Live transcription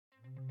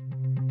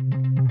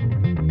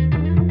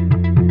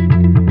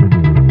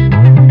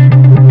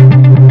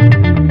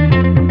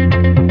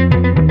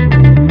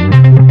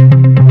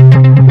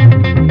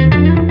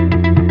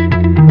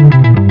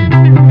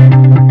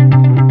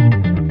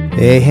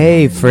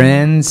Hey,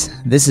 friends.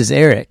 This is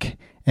Eric,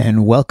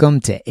 and welcome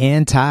to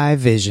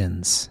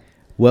Anti-Visions.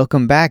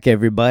 Welcome back,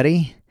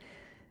 everybody.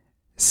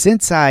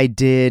 Since I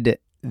did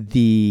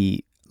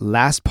the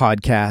last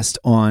podcast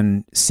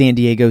on San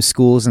Diego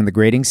schools and the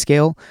grading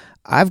scale,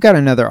 I've got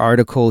another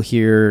article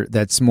here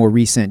that's more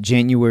recent,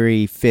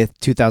 January 5th,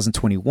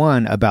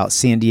 2021, about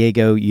San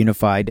Diego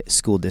Unified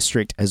School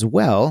District as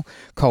well,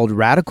 called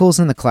Radicals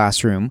in the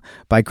Classroom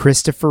by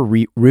Christopher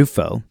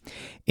Rufo.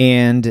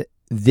 And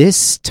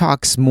this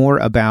talks more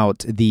about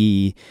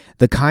the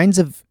kinds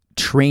of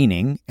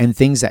training and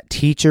things that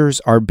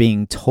teachers are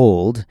being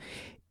told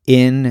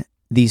in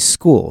these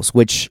schools,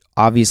 which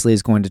obviously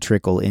is going to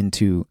trickle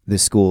into the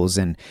schools.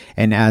 And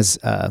as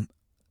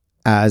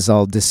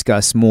I'll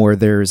discuss more,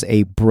 there's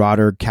a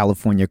broader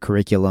California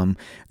curriculum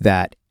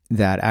that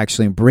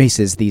actually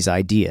embraces these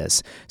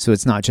ideas. So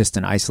it's not just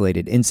an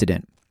isolated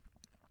incident.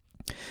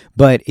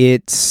 But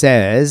it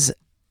says,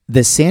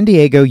 the San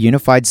Diego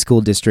Unified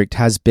School District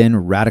has been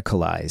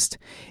radicalized.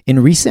 In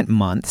recent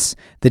months,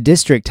 the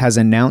district has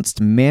announced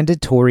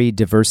mandatory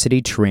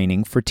diversity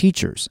training for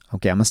teachers.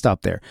 Okay, I'm going to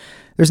stop there.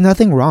 There's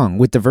nothing wrong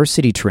with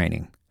diversity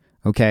training,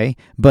 okay?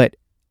 But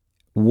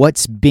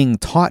what's being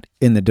taught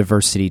in the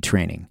diversity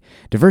training?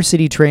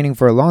 Diversity training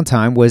for a long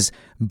time was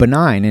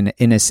benign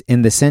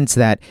in the sense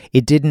that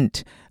it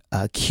didn't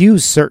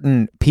accuse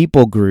certain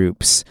people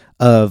groups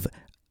of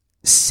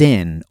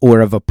sin or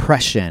of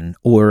oppression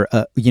or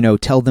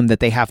tell them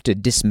that they have to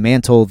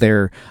dismantle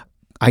their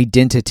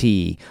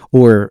identity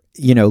or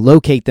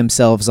locate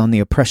themselves on the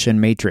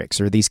oppression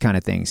matrix or these kind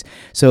of things.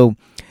 So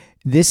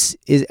this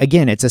is,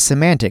 again, it's a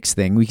semantics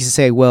thing. We can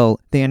say, well,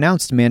 they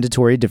announced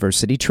mandatory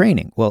diversity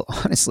training. Well,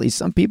 honestly,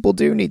 some people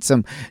do need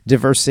some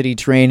diversity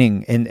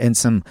training and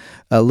some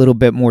a little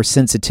bit more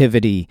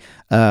sensitivity,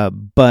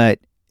 but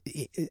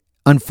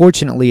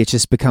unfortunately it's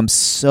just become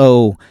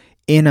so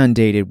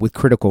inundated with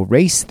critical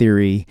race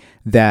theory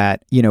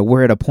that,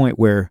 we're at a point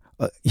where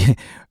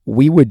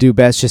we would do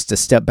best just to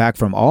step back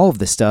from all of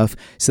this stuff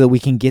so that we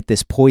can get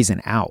this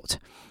poison out.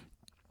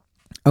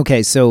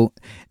 Okay, so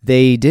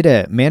they did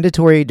a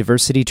mandatory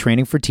diversity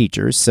training for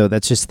teachers, so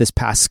that's just this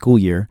past school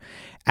year,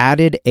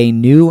 added a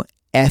new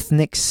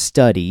ethnic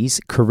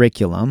studies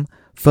curriculum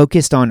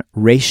focused on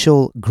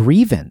racial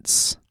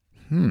grievance.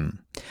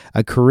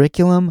 A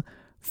curriculum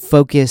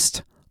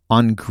focused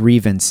on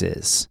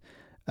grievances.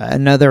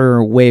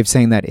 Another way of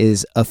saying that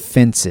is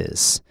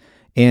offenses.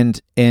 And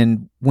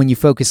when you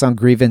focus on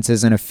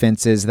grievances and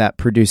offenses, that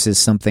produces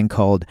something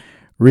called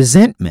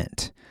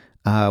resentment,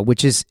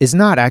 which is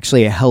not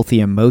actually a healthy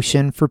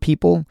emotion for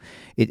people.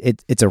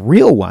 It's a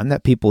real one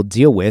that people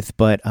deal with,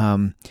 but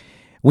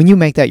when you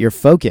make that your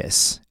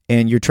focus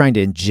and you're trying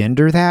to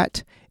engender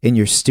that in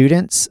your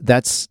students,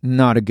 that's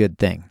not a good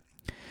thing.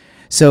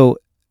 So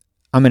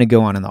I'm going to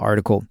go on in the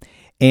article.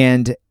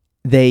 And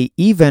they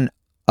even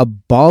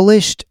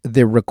abolished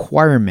the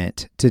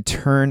requirement to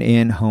turn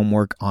in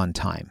homework on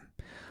time,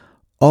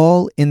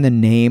 all in the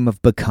name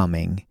of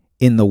becoming,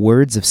 in the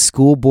words of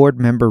school board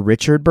member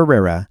Richard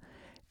Barrera,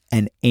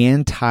 an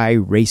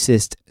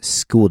anti-racist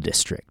school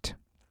district.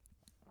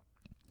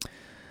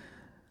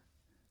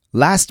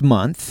 Last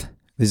month,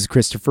 this is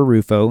Christopher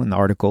Rufo in the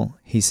article,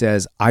 he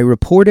says, I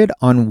reported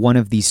on one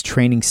of these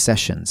training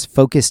sessions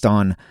focused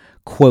on,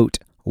 quote,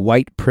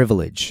 white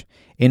privilege,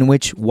 in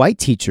which white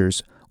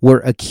teachers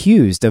were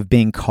accused of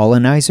being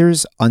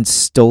colonizers on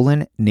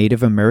stolen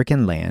Native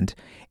American land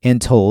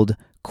and told,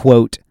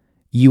 quote,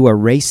 you are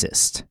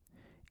racist,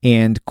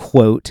 and,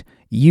 quote,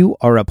 you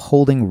are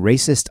upholding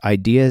racist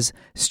ideas,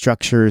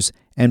 structures,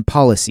 and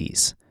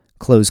policies,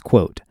 close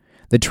quote.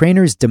 The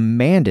trainers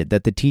demanded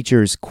that the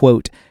teachers,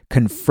 quote,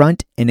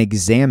 confront and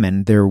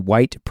examine their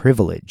white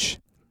privilege,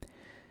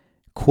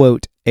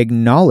 quote,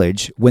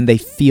 acknowledge when they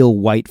feel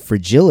white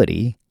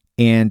fragility,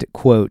 and,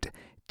 quote,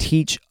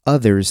 teach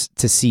others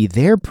to see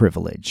their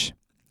privilege.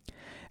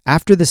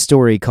 After the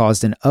story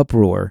caused an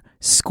uproar,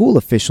 school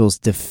officials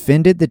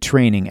defended the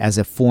training as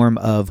a form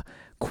of,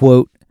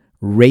 quote,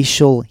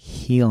 racial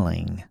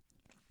healing.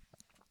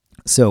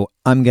 So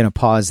I'm going to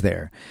pause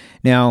there.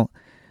 Now,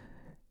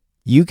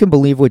 you can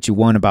believe what you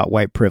want about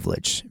white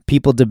privilege.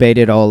 People debate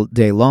it all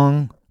day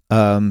long.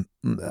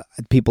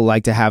 People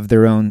like to have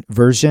their own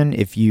version.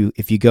 If you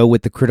go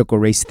with the critical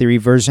race theory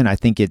version, I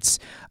think it's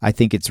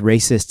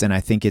racist and I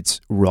think it's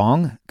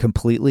wrong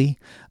completely.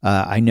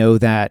 I know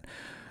that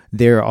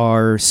there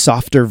are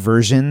softer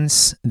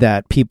versions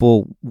that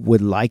people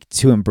would like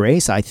to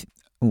embrace.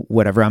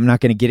 Whatever, I'm not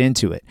going to get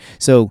into it.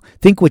 So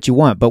think what you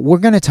want, but we're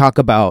going to talk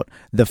about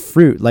the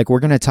fruit. Like, we're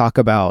going to talk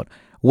about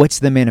what's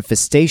the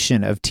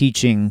manifestation of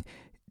teaching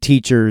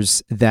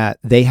teachers that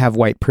they have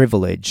white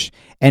privilege.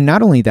 And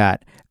not only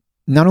that,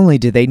 not only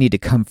do they need to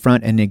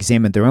confront and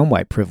examine their own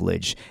white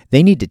privilege,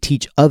 they need to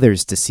teach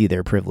others to see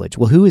their privilege.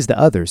 Well, who is the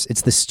others?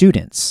 It's the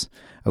students.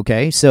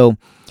 Okay, so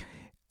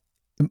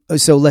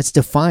let's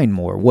define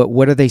more.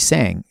 What are they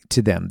saying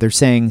to them? They're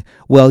saying,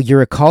 well,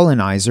 you're a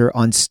colonizer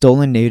on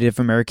stolen Native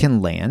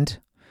American land.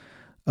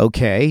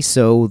 Okay,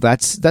 so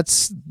that's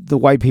the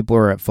white people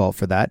are at fault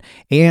for that.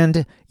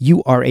 And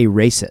you are a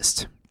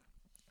racist.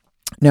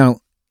 Now,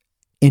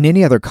 in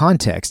any other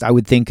context, I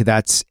would think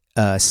that's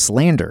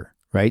slander,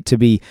 right? To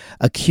be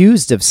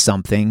accused of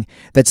something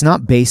that's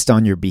not based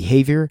on your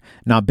behavior,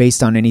 not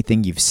based on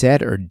anything you've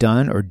said or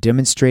done or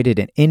demonstrated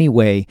in any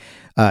way.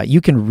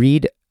 You can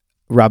read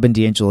Robin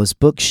DiAngelo's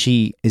book.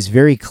 She is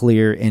very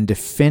clear in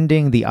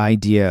defending the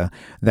idea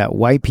that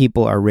white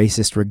people are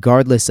racist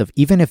regardless of,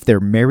 even if they're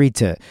married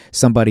to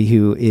somebody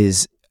who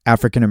is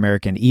African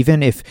American,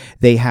 even if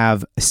they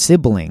have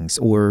siblings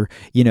or,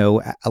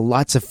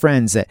 lots of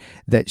friends,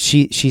 that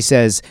she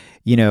says,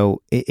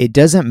 it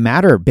doesn't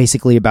matter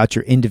basically about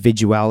your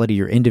individuality,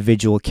 your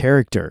individual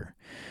character.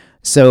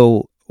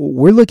 So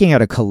we're looking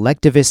at a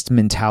collectivist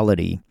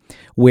mentality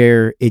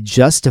where it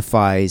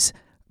justifies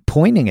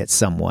pointing at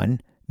someone,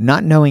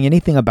 not knowing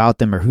anything about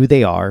them or who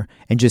they are,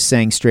 and just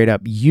saying straight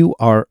up, you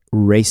are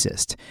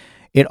racist.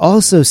 It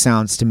also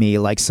sounds to me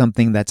like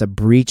something that's a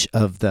breach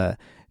of the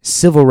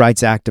Civil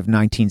Rights Act of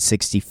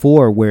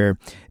 1964, where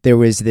there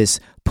was this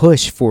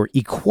push for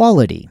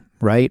equality,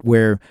 right?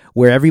 Where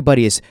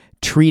everybody is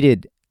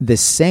treated the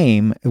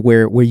same,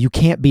 where you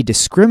can't be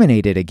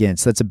discriminated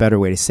against, that's a better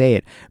way to say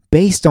it,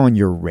 based on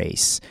your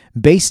race,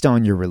 based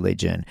on your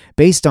religion,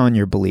 based on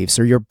your beliefs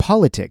or your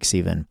politics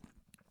even.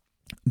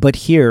 But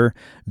here,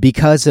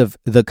 because of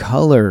the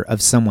color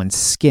of someone's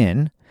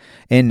skin,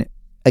 and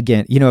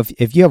again,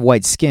 if you have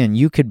white skin,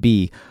 you could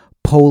be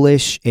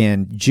Polish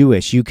and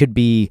Jewish. You could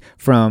be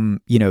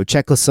from,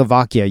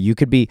 Czechoslovakia. You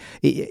could be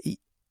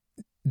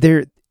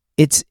there.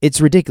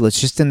 It's ridiculous.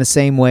 Just in the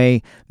same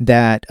way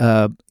that,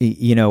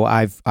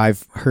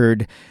 I've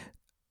heard,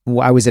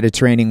 I was at a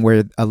training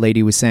where a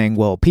lady was saying,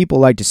 well, people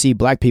like to see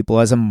black people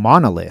as a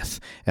monolith.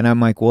 And I'm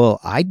like, well,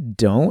 I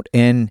don't.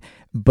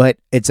 But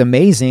it's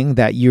amazing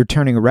that you're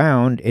turning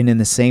around and in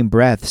the same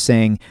breath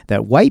saying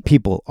that white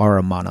people are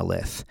a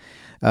monolith.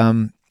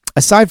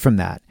 Aside from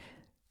that,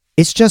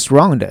 it's just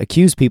wrong to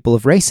accuse people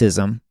of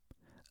racism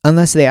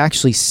unless they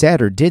actually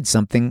said or did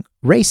something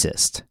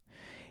racist,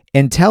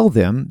 and tell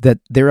them that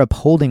they're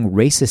upholding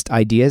racist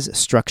ideas,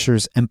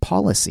 structures, and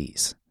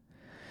policies.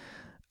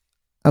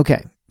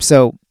 Okay,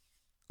 so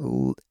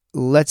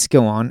let's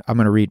go on. I'm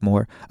going to read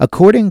more.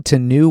 According to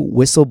new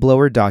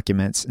whistleblower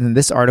documents, and in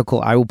this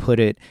article, I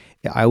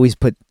always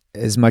put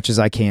as much as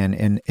I can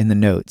in the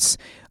notes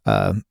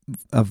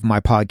of my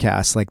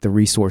podcast, like the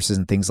resources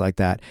and things like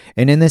that.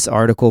 And in this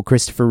article,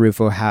 Christopher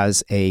Rufo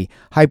has a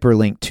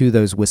hyperlink to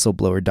those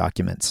whistleblower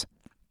documents.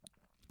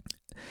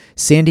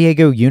 San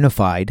Diego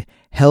Unified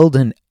held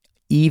an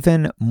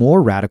even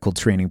more radical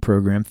training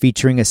program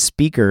featuring a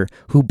speaker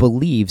who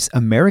believes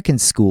American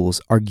schools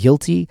are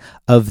guilty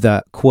of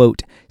the,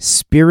 quote,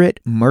 spirit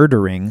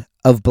murdering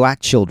of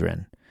black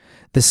children.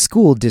 The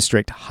school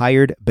district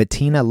hired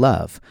Bettina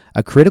Love,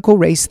 a critical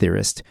race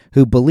theorist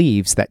who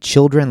believes that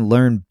children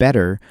learn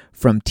better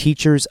from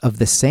teachers of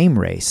the same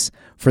race,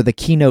 for the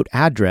keynote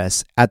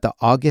address at the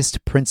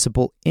August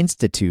Principal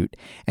Institute,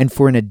 and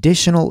for an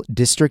additional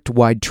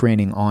district-wide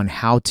training on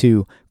how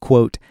to,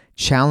 quote,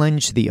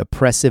 challenge the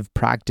oppressive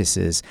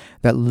practices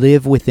that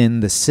live within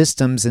the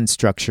systems and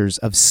structures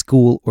of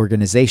school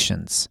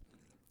organizations.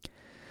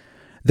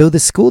 Though the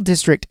school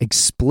district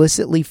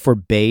explicitly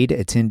forbade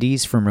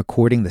attendees from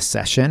recording the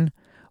session,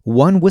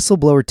 one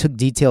whistleblower took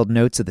detailed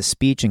notes of the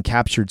speech and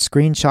captured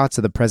screenshots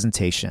of the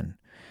presentation.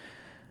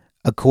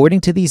 According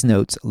to these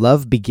notes,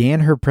 Love began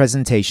her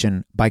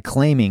presentation by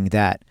claiming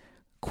that,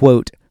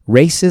 quote,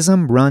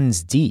 racism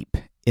runs deep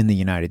in the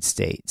United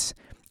States,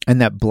 and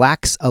that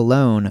blacks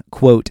alone,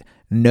 quote,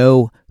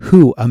 know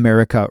who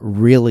America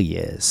really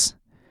is.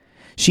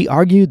 She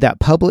argued that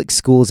public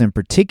schools in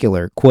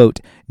particular, quote,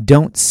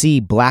 don't see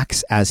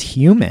blacks as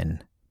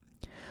human,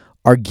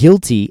 are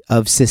guilty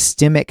of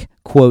systemic,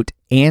 quote,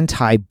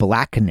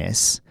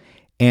 anti-blackness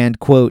and,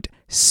 quote,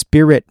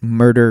 spirit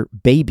murder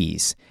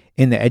babies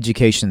in the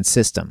education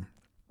system.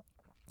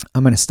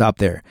 I'm going to stop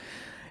there.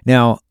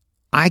 Now,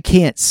 I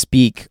can't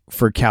speak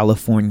for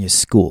California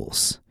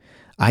schools.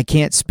 I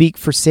can't speak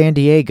for San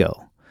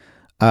Diego.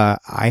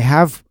 I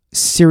have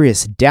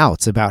serious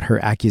doubts about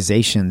her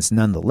accusations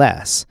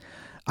nonetheless.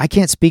 I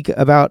can't speak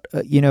about,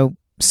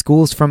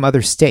 schools from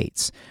other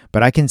states,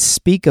 but I can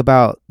speak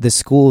about the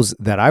schools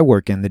that I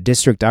work in, the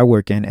district I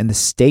work in, and the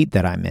state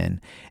that I'm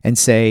in, and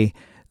say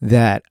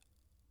that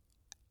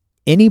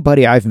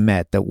anybody I've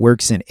met that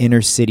works in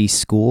inner city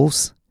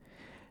schools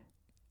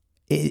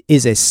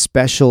is a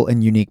special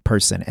and unique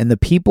person. And the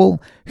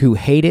people who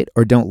hate it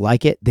or don't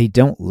like it, they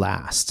don't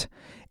last.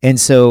 And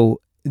so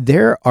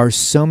there are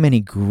so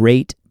many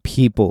great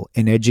people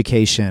in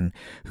education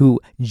who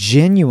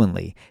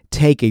genuinely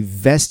take a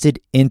vested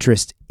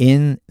interest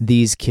in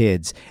these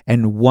kids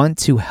and want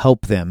to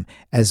help them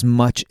as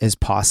much as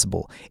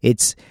possible.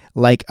 It's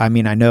like, I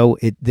know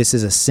this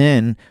is a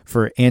sin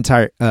for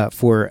Ibram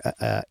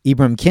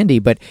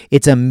Kendi, but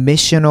it's a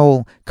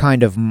missional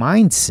kind of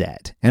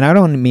mindset. And I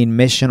don't mean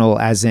missional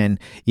as in,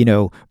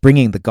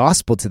 bringing the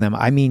gospel to them.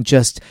 I mean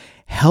just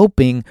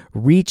helping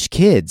reach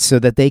kids so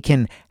that they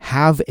can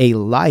have a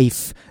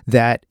life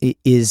that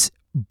is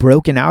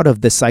broken out of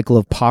the cycle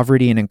of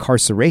poverty and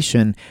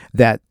incarceration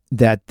that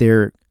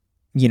they're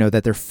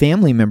that their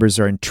family members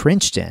are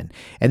entrenched in.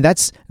 And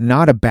that's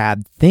not a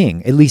bad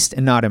thing, at least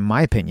not in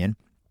my opinion.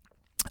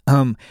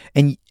 And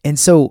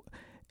so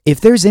if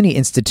there's any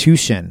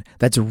institution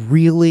that's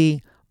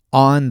really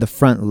on the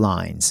front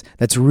lines,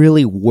 that's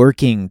really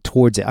working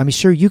towards it. I mean,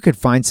 sure, you could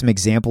find some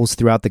examples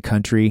throughout the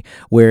country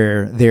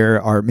where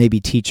there are maybe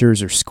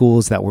teachers or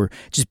schools that were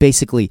just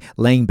basically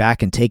laying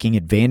back and taking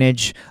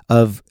advantage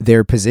of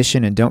their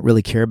position and don't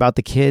really care about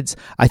the kids.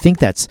 I think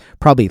that's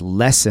probably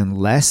less and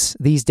less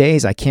these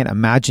days. I can't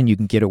imagine you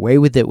can get away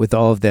with it with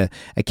all of the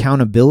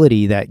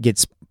accountability that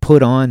gets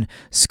put on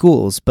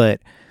schools.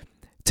 But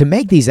to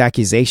make these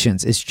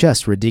accusations is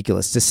just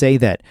ridiculous. To say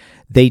that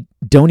they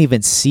don't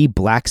even see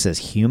blacks as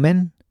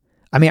human.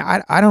 I mean,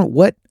 I don't,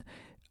 what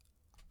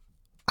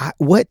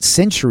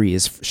century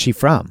is she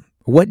from?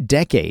 What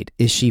decade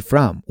is she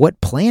from? What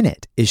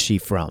planet is she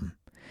from?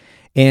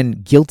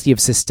 And guilty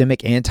of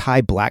systemic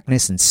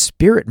anti-blackness and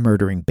spirit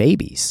murdering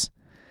babies.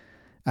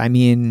 I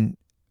mean,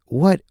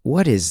 what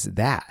is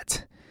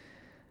that?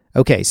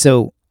 Okay,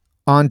 so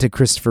on to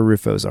Christopher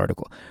Rufo's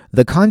article.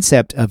 The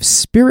concept of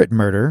spirit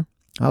murder.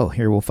 Oh,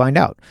 here we'll find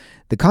out.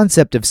 The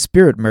concept of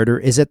spirit murder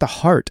is at the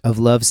heart of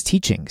Love's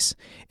teachings.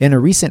 In a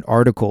recent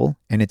article,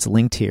 and it's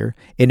linked here,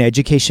 in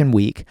Education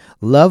Week,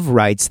 Love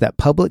writes that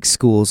public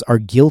schools are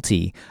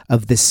guilty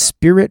of the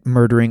spirit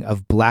murdering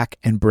of black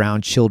and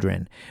brown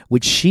children,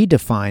 which she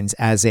defines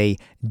as a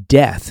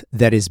death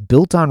that is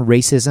built on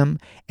racism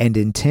and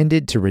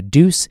intended to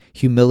reduce,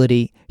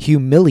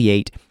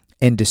 humiliate,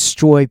 and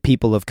destroy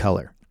people of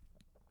color.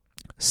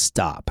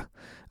 Stop.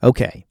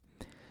 Okay.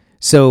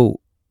 So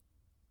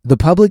the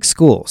public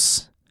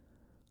schools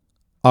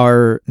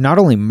are not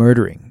only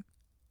murdering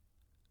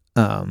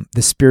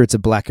the spirits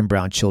of black and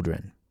brown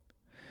children.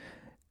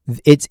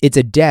 It's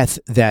a death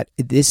that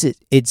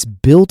it's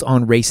built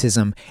on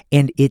racism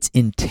and its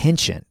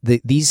intention.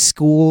 These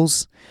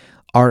schools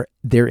are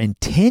their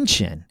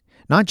intention,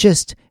 not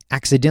just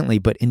accidentally,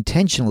 but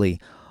intentionally,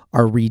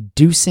 are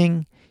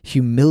reducing,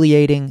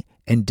 humiliating,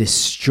 and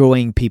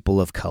destroying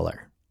people of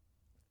color.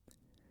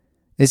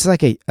 It's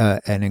like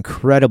an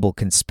incredible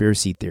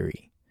conspiracy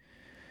theory.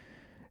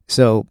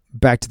 So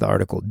back to the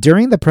article.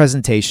 During the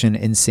presentation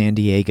in San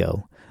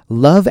Diego,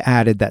 Love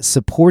added that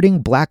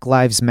supporting Black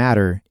Lives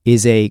Matter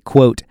is a,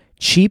 quote,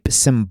 cheap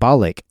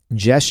symbolic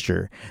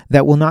gesture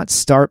that will not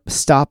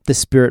stop the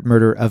spirit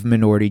murder of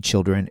minority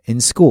children in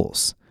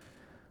schools.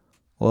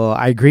 Well,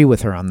 I agree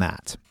with her on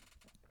that.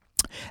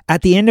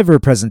 At the end of her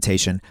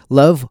presentation,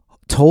 Love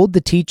told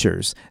the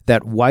teachers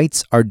that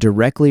whites are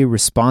directly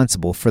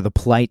responsible for the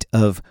plight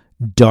of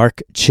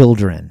dark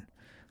children.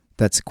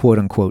 That's quote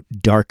unquote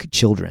dark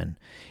children.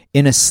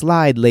 In a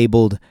slide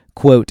labeled,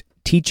 quote,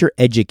 teacher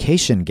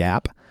education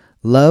gap,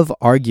 Love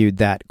argued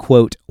that,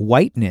 quote,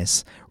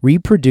 whiteness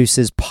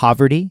reproduces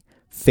poverty,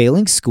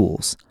 failing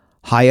schools,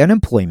 high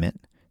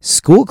unemployment,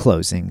 school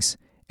closings,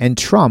 and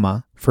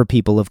trauma for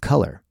people of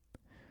color,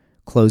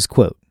 close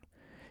quote.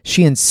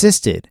 She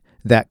insisted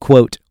that,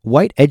 quote,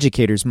 white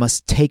educators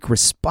must take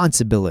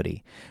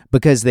responsibility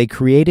because they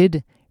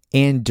created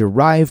and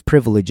derive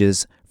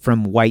privileges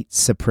from white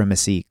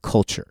supremacy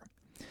culture.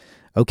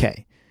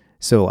 Okay,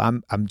 so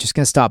I'm just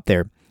going to stop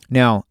there.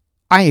 Now,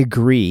 I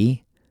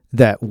agree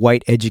that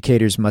white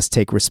educators must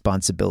take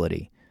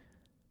responsibility,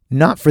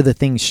 not for the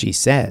things she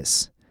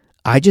says.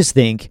 I just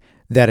think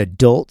that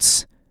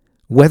adults,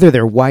 whether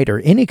they're white or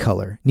any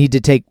color, need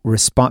to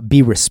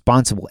be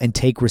responsible and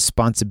take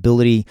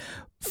responsibility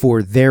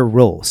for their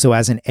role. So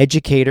as an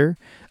educator,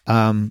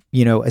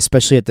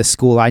 especially at the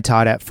school I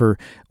taught at, for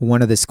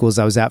one of the schools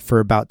I was at for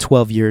about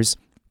 12 years,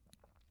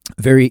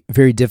 very,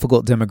 very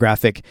difficult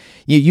demographic.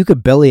 You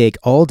could bellyache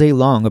all day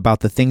long about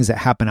the things that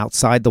happen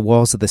outside the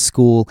walls of the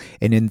school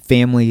and in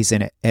families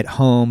and at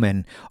home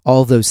and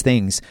all those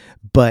things.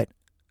 But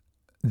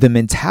the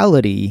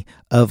mentality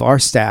of our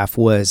staff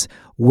was,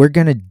 we're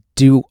going to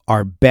do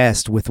our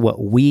best with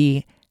what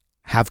we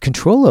have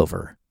control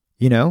over.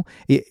 You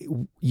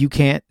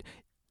can't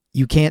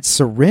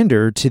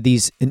surrender to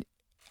these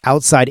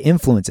outside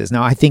influences.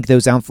 Now, I think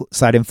those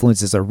outside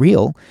influences are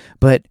real,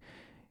 but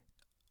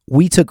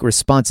we took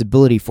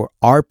responsibility for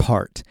our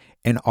part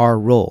and our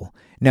role.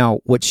 Now,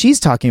 what she's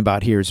talking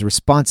about here is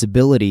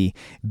responsibility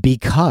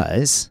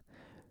because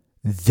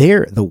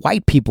the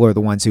white people are the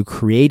ones who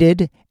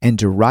created and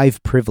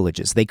derived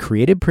privileges. They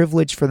created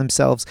privilege for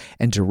themselves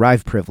and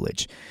derived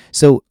privilege.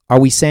 So are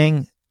we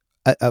saying,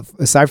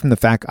 aside from the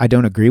fact I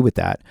don't agree with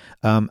that,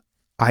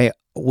 I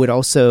would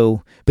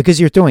also, because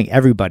you're throwing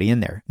everybody in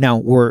there. Now,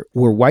 were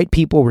white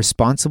people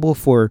responsible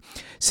for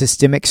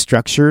systemic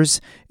structures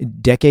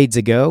decades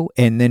ago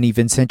and then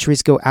even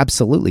centuries ago?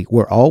 Absolutely.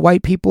 Were all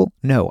white people?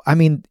 No. I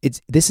mean,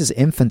 this is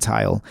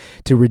infantile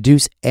to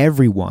reduce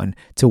everyone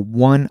to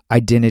one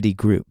identity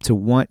group,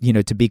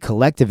 to be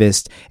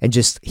collectivist and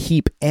just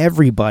heap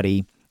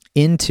everybody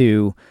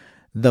into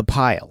the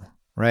pile,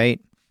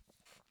 right?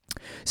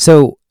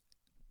 So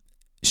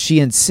she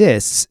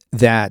insists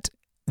that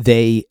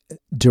they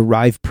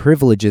derive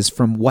privileges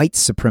from white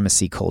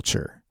supremacy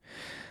culture.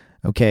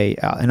 Okay,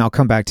 and I'll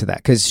come back to that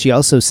because she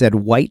also said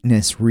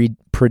whiteness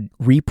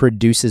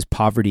reproduces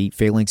poverty,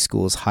 failing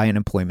schools, high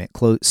unemployment,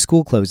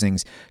 school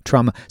closings,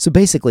 trauma. So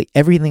basically,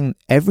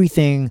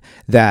 everything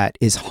that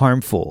is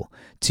harmful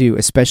to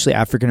especially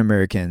African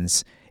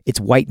Americans, it's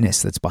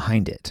whiteness that's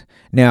behind it.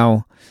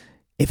 Now,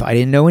 if I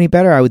didn't know any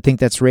better, I would think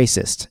that's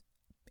racist.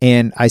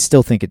 And I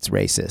still think it's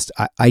racist.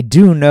 I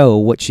do know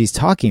what she's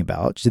talking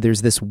about. So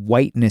there's this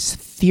whiteness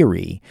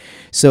theory.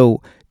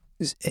 So,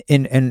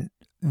 and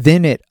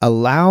then it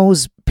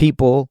allows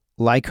people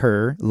like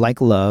her, like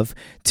Love,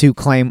 to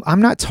claim,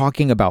 I'm not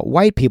talking about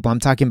white people,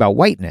 I'm talking about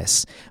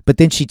whiteness. But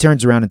then she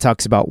turns around and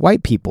talks about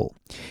white people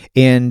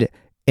and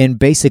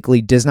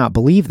basically does not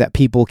believe that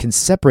people can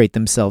separate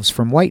themselves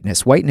from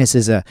whiteness. Whiteness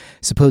is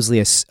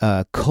supposedly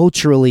a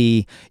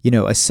culturally,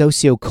 a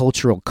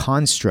socio-cultural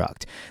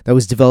construct that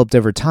was developed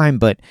over time.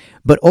 But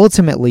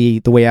ultimately,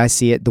 the way I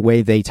see it, the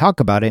way they talk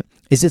about it,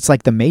 is it's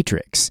like the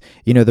Matrix,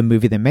 the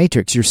movie The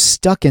Matrix. You're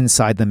stuck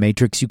inside the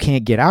Matrix. You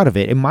can't get out of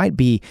it. It might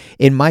be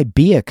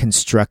a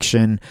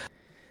construction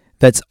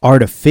that's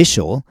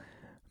artificial,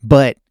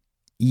 but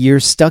you're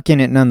stuck in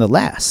it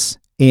nonetheless.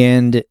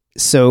 And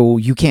so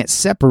you can't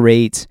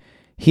separate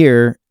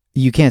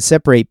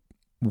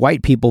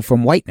white people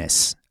from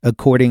whiteness,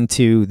 according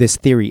to this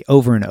theory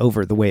over and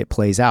over, the way it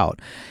plays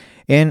out.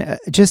 And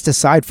just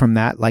aside from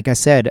that, like I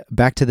said,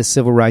 back to the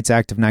Civil Rights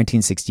Act of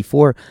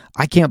 1964,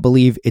 I can't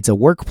believe it's a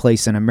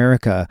workplace in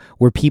America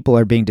where people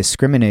are being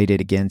discriminated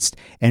against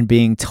and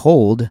being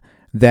told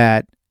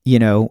that,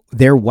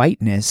 their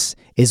whiteness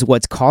is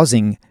what's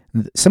causing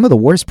some of the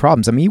worst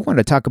problems. I mean, you want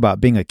to talk about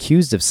being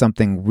accused of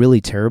something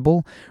really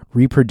terrible,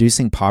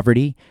 reproducing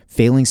poverty,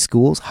 failing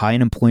schools, high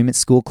unemployment,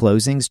 school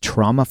closings,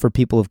 trauma for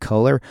people of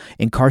color,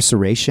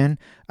 incarceration.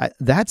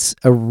 That's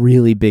a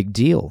really big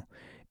deal.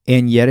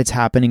 And yet it's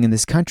happening in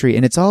this country.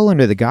 And it's all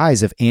under the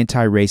guise of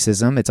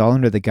anti-racism. It's all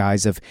under the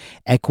guise of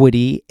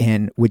equity,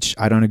 and which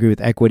I don't agree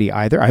with equity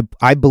either.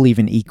 I believe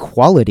in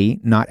equality,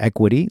 not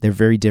equity. They're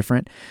very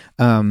different.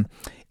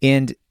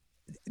 And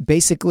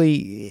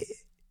basically,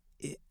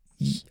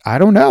 I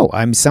don't know.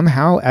 I'm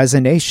somehow, as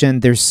a nation,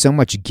 there's so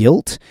much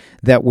guilt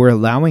that we're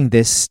allowing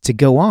this to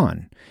go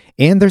on.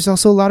 And there's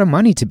also a lot of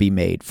money to be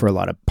made for a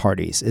lot of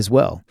parties as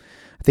well.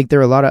 I think there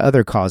are a lot of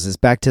other causes.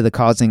 Back to the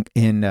cause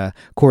and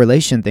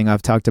correlation thing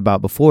I've talked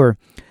about before,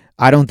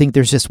 I don't think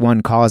there's just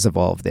one cause of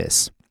all of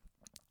this.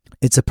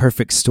 It's a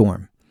perfect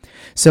storm.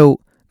 So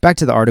back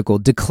to the article.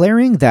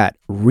 Declaring that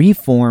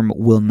reform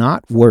will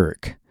not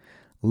work,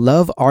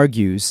 Love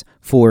argues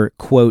for,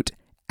 quote,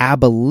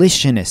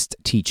 abolitionist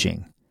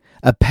teaching,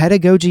 a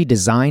pedagogy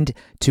designed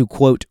to,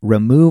 quote,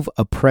 remove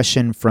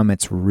oppression from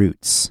its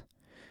roots.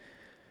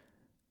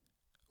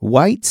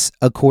 Whites,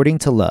 according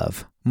to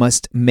Love,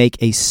 must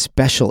make a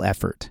special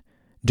effort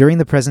during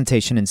the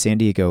presentation in San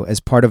Diego as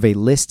part of a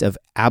list of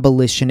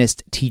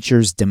abolitionist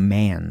teachers'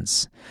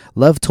 demands.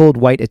 Love told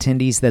white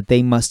attendees that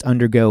they must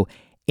undergo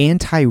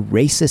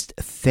anti-racist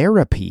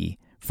therapy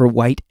for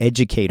white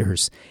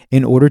educators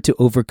in order to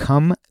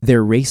overcome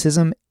their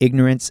racism,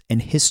 ignorance,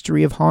 and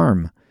history of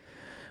harm.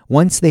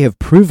 Once they have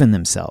proven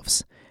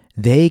themselves,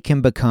 they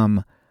can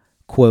become,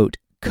 quote,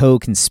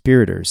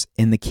 co-conspirators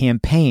in the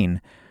campaign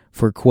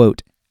for,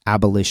 quote,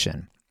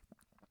 abolition.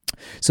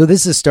 So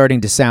this is starting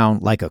to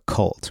sound like a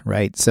cult,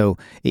 right? So,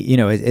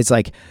 it's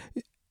like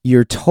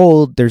you're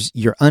told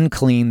you're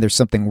unclean, there's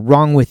something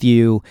wrong with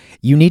you,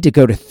 you need to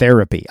go to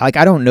therapy. Like,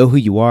 I don't know who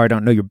you are, I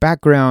don't know your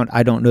background,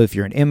 I don't know if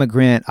you're an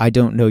immigrant, I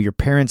don't know your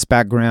parents'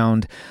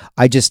 background,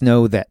 I just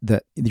know that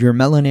your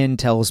melanin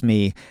tells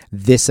me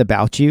this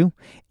about you,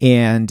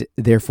 and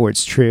therefore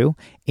it's true,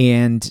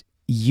 and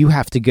you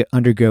have to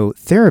undergo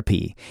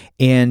therapy.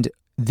 And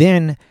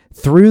then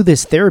through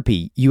this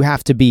therapy, you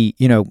have to be,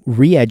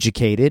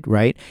 re-educated,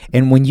 right?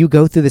 And when you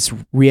go through this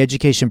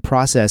re-education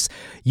process,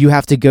 you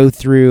have to go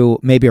through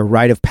maybe a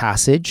rite of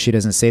passage. She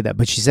doesn't say that,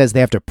 but she says they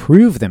have to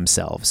prove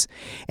themselves.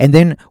 And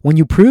then when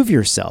you prove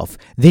yourself,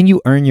 then you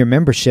earn your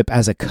membership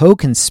as a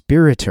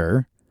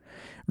co-conspirator,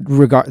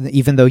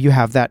 even though you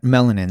have that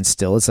melanin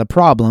still. It's a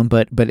problem,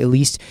 but at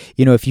least,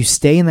 if you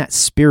stay in that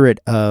spirit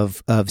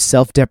of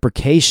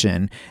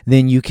self-deprecation,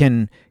 then you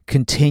can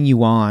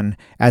continue on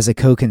as a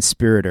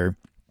co-conspirator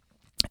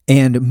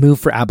and move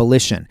for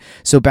abolition.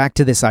 So back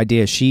to this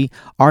idea, she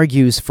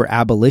argues for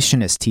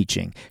abolitionist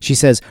teaching. She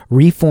says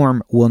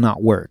reform will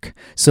not work.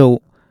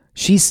 So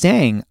she's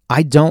saying,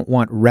 I don't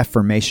want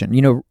reformation.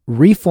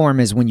 Reform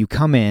is when you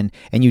come in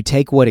and you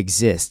take what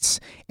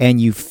exists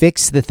and you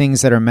fix the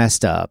things that are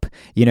messed up.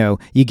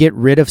 You get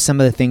rid of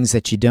some of the things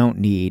that you don't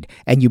need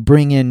and you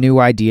bring in new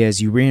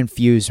ideas, you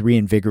reinfuse,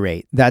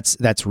 reinvigorate.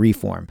 That's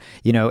reform.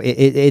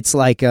 It's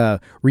like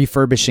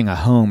refurbishing a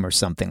home or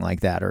something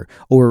like that,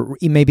 or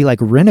maybe like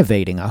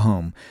renovating a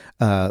home,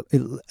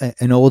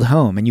 an old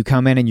home, and you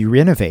come in and you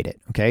renovate it.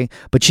 Okay.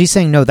 But she's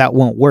saying, no, that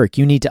won't work.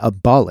 You need to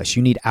abolish.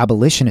 You need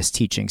abolitionist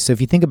teaching. So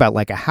if you think about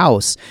like a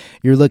house,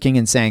 you're looking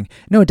and saying,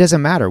 no, it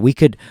doesn't matter. We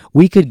could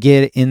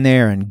get in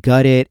there and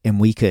gut it, and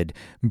we could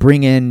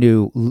bring in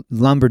new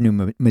lumber,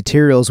 new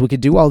materials. We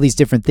could do all these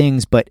different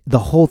things, but the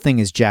whole thing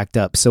is jacked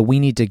up. So we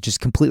need to just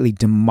completely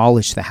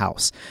demolish the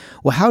house.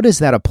 Well, how does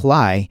that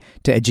apply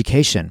to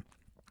education?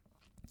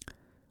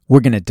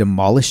 We're going to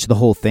demolish the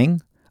whole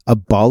thing,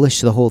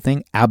 abolish the whole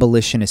thing,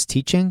 abolitionist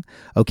teaching.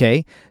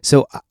 Okay.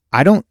 So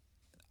I don't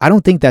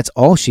think that's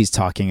all she's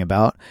talking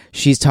about.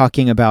 She's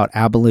talking about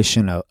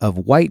abolition of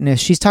whiteness.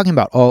 She's talking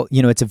about all,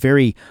 it's a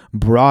very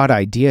broad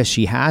idea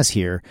she has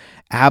here.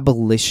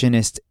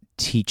 Abolitionist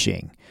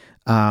teaching.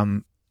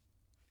 Well,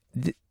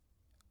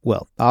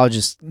 I'll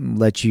just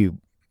let you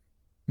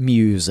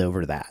muse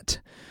over that.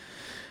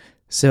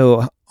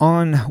 So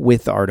on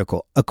with the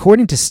article.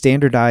 According to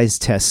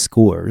standardized test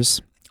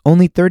scores,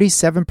 only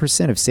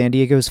 37% of San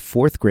Diego's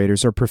fourth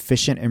graders are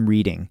proficient in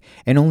reading,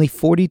 and only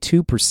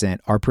 42%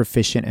 are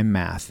proficient in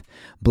math.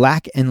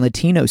 Black and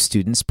Latino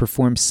students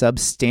perform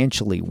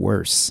substantially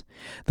worse.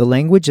 The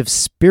language of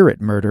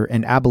spirit murder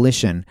and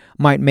abolition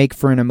might make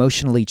for an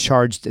emotionally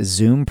charged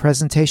Zoom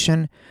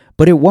presentation,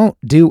 but it won't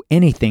do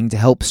anything to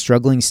help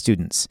struggling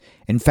students.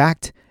 In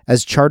fact,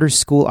 as charter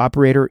school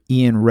operator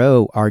Ian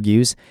Rowe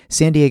argues,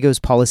 San Diego's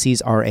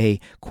policies are a,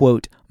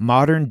 quote,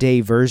 modern-day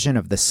version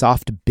of the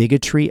soft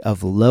bigotry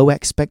of low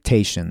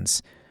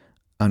expectations,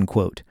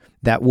 unquote,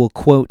 that will,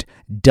 quote,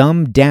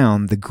 dumb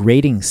down the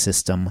grading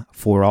system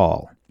for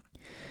all.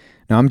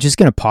 Now, I'm just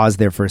going to pause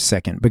there for a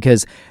second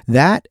because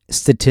that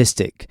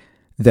statistic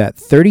that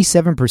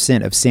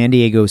 37% of San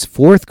Diego's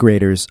fourth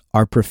graders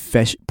are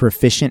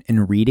proficient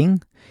in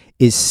reading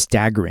is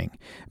staggering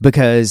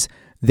because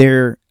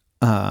there's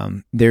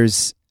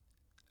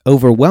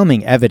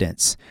overwhelming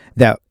evidence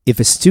that if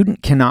a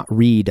student cannot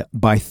read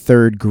by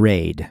third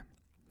grade,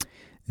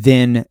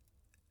 then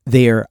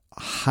they are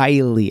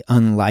highly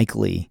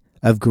unlikely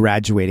of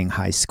graduating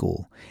high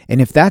school.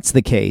 And if that's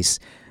the case,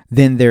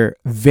 then they're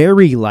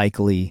very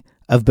likely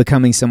of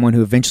becoming someone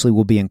who eventually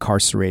will be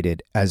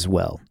incarcerated as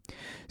well.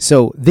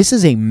 So this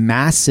is a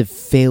massive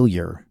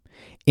failure,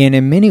 and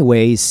in many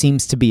ways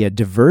seems to be a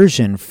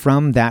diversion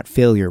from that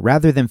failure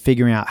rather than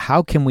figuring out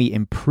how can we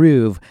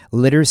improve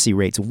literacy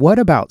rates. What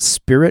about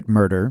spirit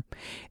murder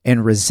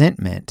and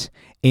resentment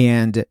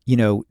and,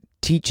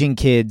 teaching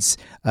kids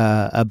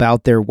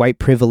about their white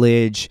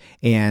privilege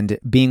and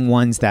being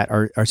ones that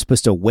are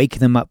supposed to wake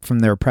them up from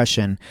their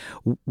oppression?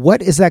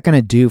 What is that going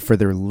to do for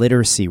their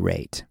literacy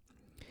rate?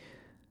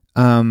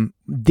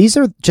 These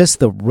are just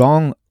the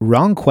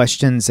wrong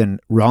questions and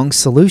wrong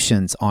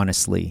solutions,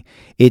 honestly.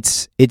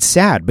 It's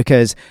sad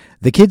because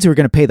the kids who are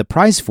going to pay the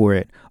price for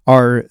it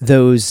are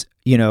those,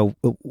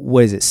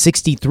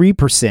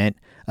 63%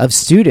 of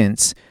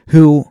students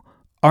who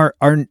are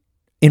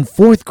in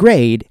fourth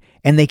grade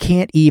and they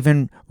can't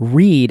even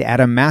read at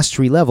a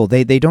mastery level.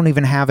 They don't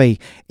even have a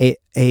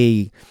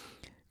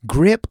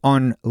grip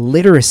on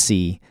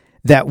literacy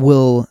that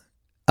will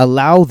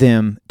allow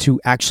them to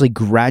actually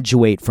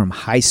graduate from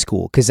high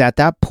school. Because at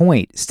that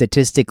point,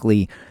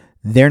 statistically,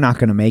 they're not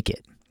going to make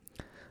it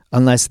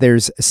unless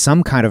there's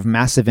some kind of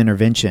massive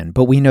intervention.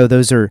 But we know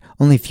those are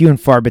only few and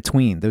far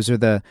between. Those are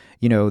the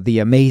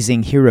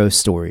amazing hero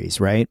stories,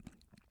 right?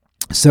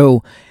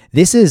 So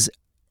this is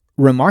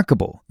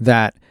remarkable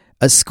that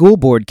a school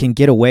board can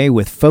get away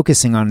with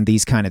focusing on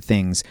these kind of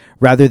things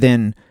rather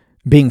than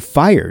being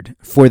fired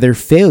for their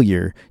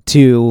failure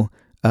to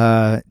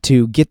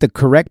get the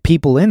correct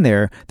people in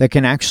there that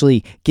can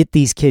actually get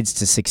these kids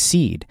to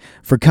succeed,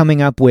 for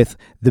coming up with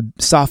the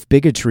soft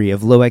bigotry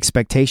of low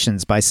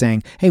expectations by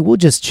saying, hey, we'll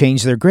just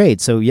change their grade.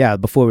 So yeah,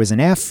 before it was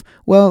an F,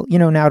 well,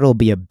 now it'll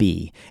be a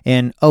B.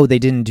 And, they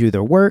didn't do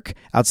their work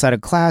outside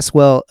of class.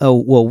 Well,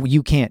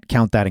 you can't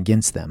count that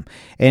against them.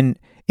 And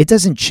it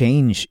doesn't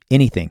change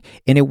anything,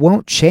 and it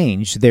won't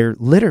change their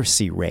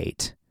literacy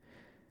rate.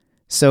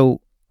 So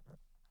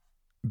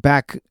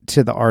back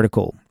to the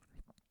article.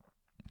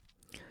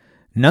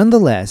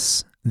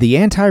 Nonetheless, the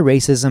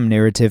anti-racism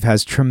narrative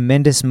has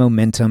tremendous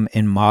momentum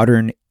in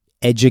modern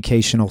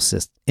educational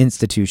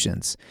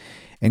institutions.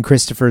 And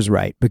Christopher's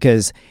right,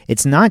 because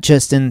it's not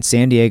just in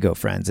San Diego,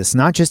 friends. It's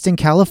not just in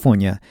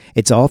California.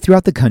 It's all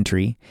throughout the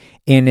country,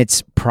 and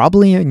it's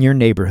probably in your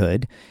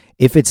neighborhood.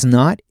 If it's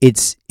not,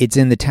 it's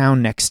in the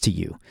town next to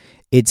you.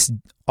 It's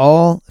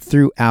all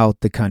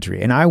throughout the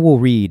country. And I will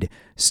read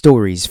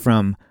stories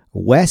from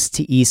west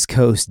to east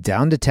coast,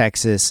 down to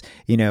Texas,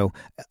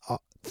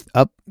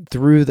 up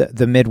through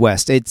the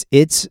Midwest.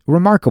 It's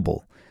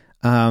remarkable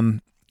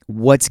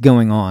what's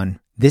going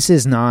on. This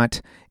is not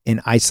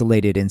an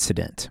isolated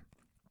incident.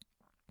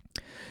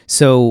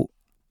 So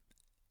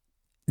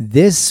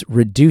this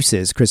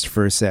reduces,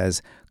 Christopher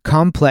says,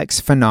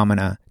 complex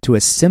phenomena to a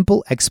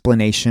simple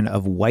explanation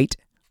of white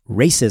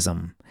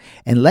racism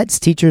and lets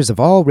teachers of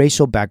all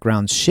racial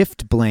backgrounds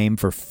shift blame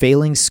for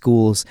failing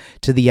schools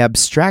to the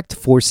abstract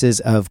forces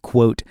of,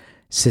 quote,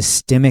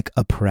 systemic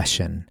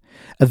oppression.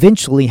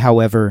 Eventually,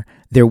 however,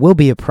 there will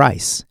be a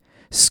price.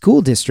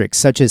 School districts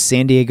such as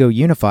San Diego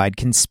Unified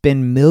can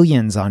spend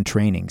millions on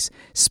trainings,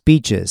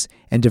 speeches,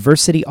 and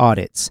diversity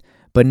audits,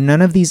 but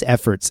none of these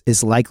efforts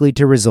is likely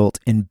to result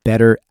in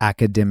better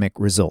academic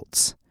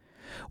results.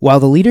 While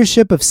the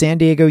leadership of San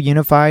Diego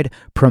Unified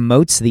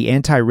promotes the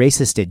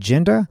anti-racist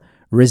agenda,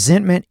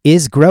 resentment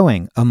is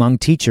growing among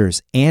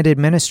teachers and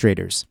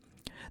administrators.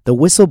 The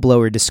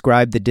whistleblower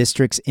described the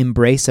district's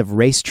embrace of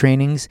race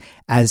trainings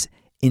as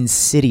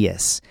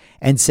insidious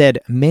and said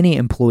many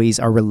employees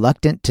are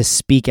reluctant to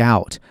speak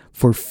out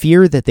for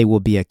fear that they will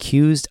be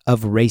accused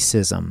of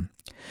racism.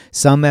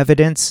 Some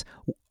evidence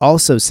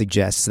also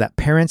suggests that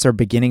parents are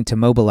beginning to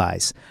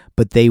mobilize,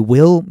 but they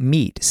will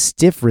meet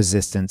stiff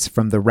resistance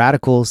from the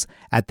radicals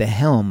at the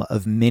helm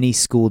of many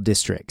school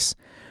districts.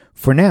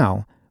 For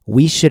now,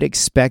 we should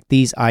expect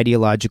these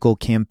ideological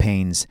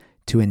campaigns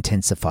to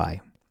intensify.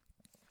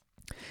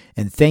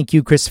 And thank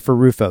you, Christopher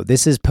Rufo.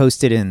 This is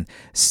posted in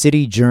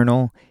City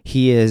Journal.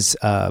 He is,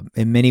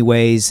 in many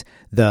ways,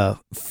 the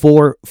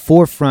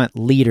forefront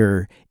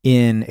leader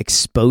in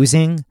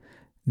exposing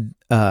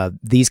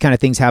these kind of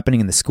things happening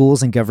in the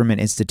schools and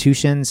government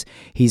institutions.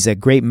 He's a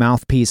great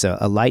mouthpiece,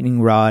 a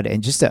lightning rod,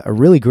 and just a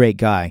really great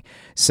guy.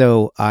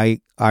 So I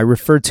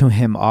refer to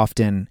him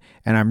often,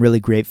 and I'm really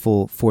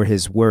grateful for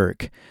his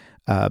work.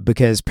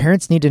 Because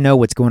parents need to know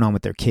what's going on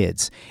with their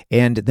kids.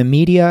 And the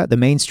media, the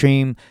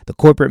mainstream, the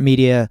corporate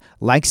media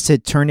likes to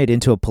turn it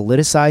into a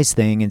politicized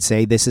thing and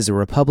say this is a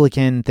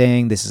Republican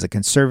thing, this is a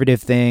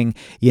conservative thing,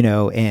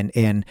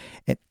 and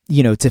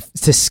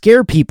to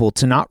scare people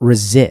to not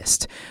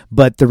resist.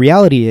 But the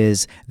reality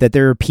is that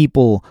there are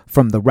people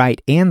from the right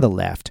and the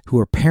left who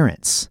are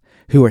parents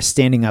who are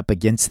standing up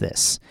against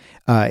this.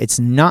 It's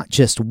not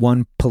just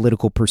one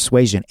political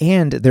persuasion.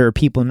 And there are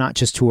people not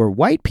just who are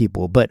white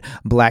people, but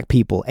black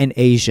people and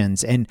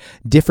Asians and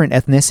different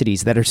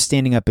ethnicities that are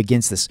standing up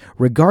against this,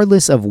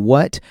 regardless of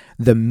what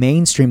the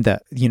mainstream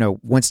that,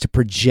 wants to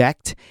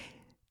project,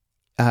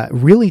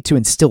 really to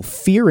instill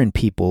fear in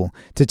people,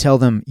 to tell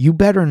them, you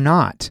better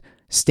not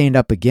stand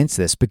up against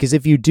this, because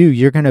if you do,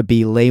 you're going to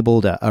be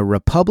labeled a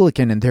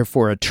Republican and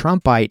therefore a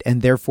Trumpite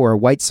and therefore a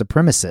white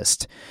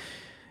supremacist.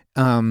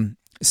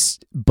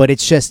 But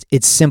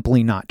it's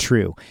simply not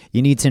true.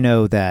 You need to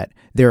know that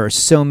there are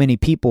so many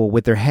people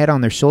with their head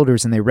on their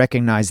shoulders and they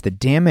recognize the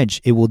damage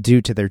it will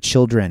do to their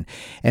children.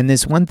 And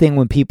this one thing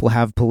when people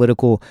have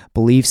political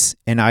beliefs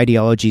and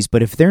ideologies,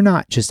 but if they're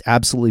not just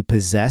absolutely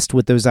possessed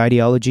with those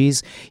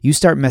ideologies, you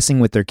start messing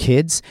with their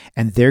kids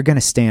and they're going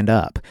to stand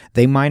up.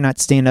 They might not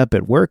stand up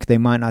at work. They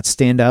might not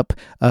stand up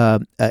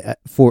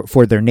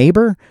for their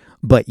neighbor,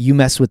 but you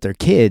mess with their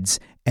kids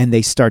and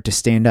they start to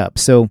stand up.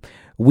 So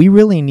we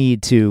really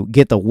need to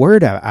get the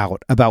word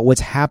out about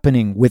what's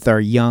happening with our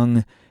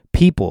young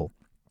people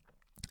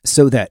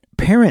so that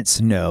parents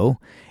know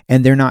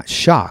and they're not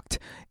shocked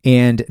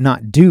and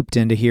not duped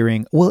into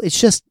hearing, well, it's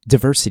just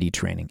diversity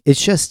training.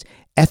 It's just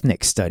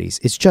ethnic studies.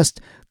 It's just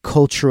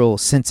cultural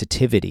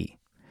sensitivity.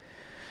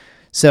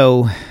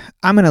 So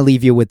I'm going to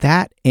leave you with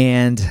that,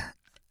 and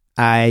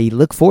I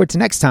look forward to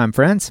next time,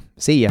 friends.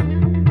 See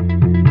ya.